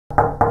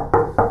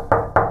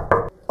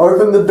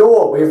Open the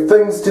door, we have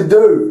things to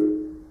do.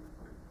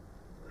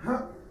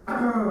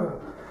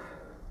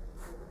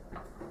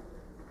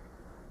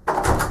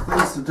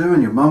 Things to do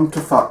and your mum to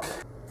fuck.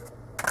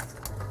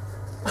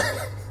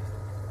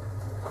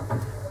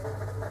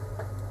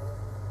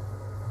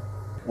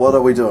 What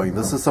are we doing?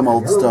 This is some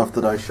old stuff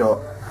that I shot.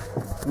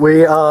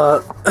 We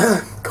are...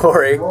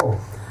 Corey.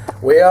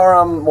 We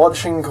are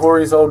watching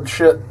Corey's old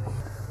shit.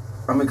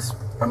 I'm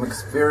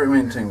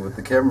experimenting with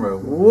the camera.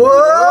 Whoa!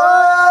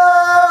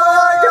 Oh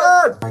my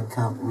god! I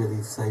can't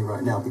really say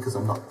right now because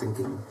I'm not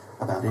thinking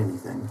about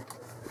anything.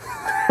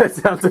 That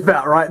sounds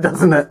about right,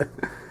 doesn't it?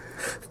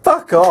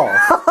 Fuck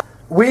off!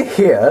 We're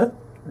here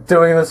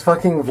doing this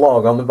fucking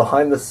vlog on the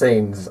behind the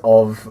scenes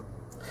of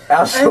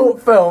our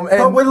short film, and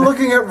But we're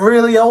looking at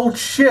really old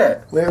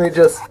shit. let me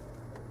just...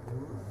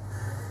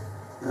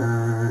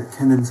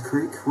 Cannons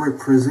Creek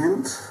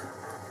represent.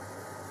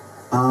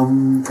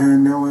 And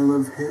now I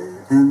live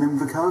here in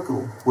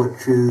Invercargill,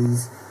 which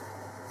is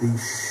the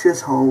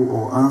shithole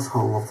or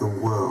asshole of the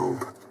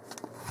world.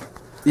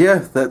 Yeah,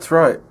 that's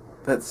right.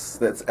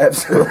 That's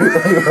absolutely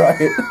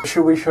right.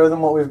 Should we show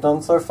them what we've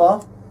done so far?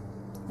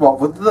 What,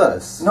 with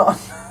this? No,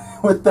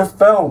 with the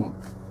film.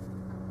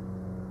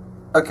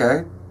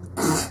 Okay.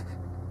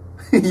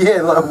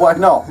 Yeah, like, why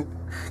not?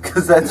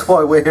 Because that's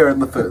why we're here in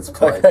the first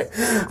place. Okay.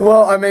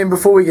 Well, I mean,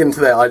 before we get into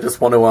that, I just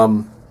want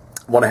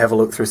to have a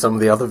look through some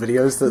of the other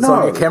videos that's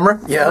on your camera.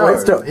 Yeah, no.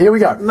 let's do it. Here we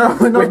go. No,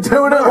 we're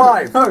doing it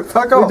live. No,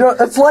 fuck off.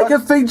 It's like a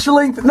feature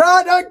length.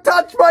 No, don't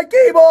touch my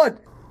keyboard.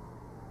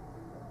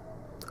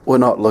 We're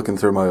not looking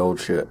through my old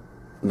shit.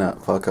 No,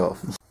 fuck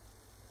off.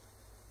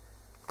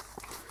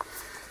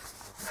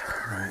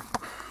 Alright.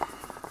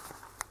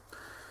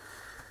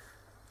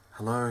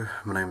 Hello,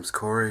 my name's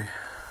Corey.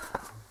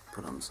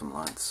 Put on some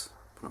lights.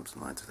 Put on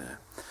some lights there.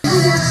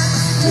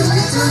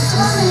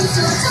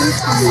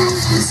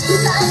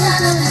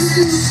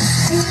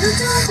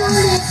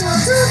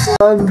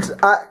 And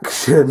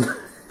action.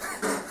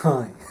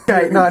 Hi.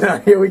 Okay, no,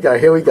 here we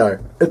go.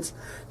 It's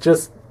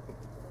just,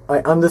 I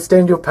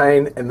understand your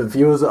pain, and the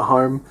viewers at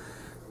home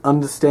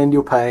understand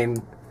your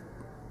pain.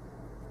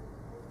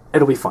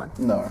 It'll be fine.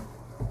 No.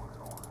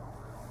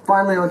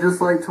 Finally, I'd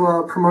just like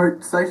to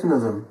promote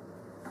Satanism.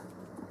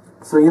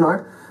 So, you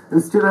know,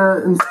 instead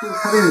of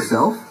cutting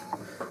yourself,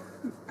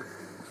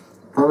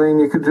 I mean,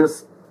 you could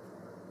just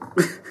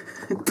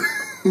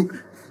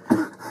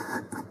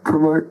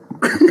promote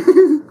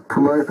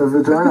a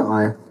vagina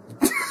eye.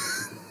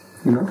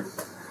 You know?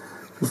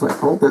 It's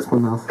like, oh, that's my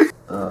mouth.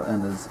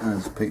 And his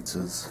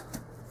pizzas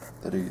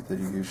that he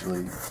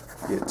usually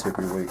gets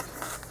every week.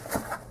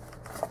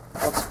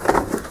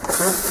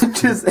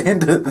 Just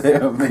end it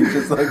there, I mean,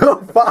 just like, Oh,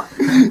 fuck.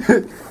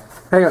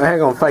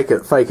 hang on, fake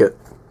it.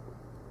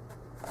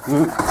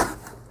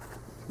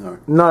 no.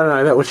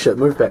 No, that was shit.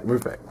 Move back.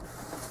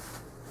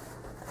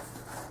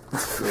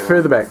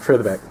 Further back.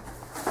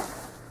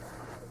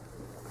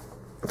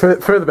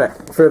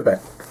 Further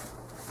back.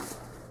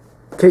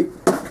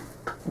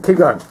 Keep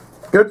going.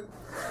 Good.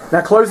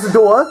 Now close the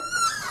door.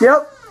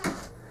 Yep.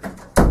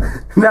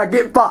 Now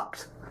get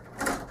fucked.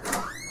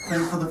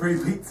 Thanks for the free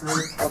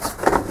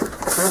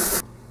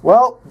pizza.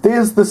 Well,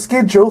 there's the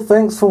schedule.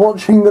 Thanks for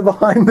watching the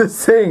behind the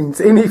scenes.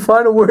 Any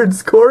final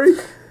words, Corey?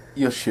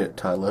 You're shit,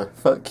 Tyler.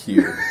 Fuck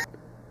you.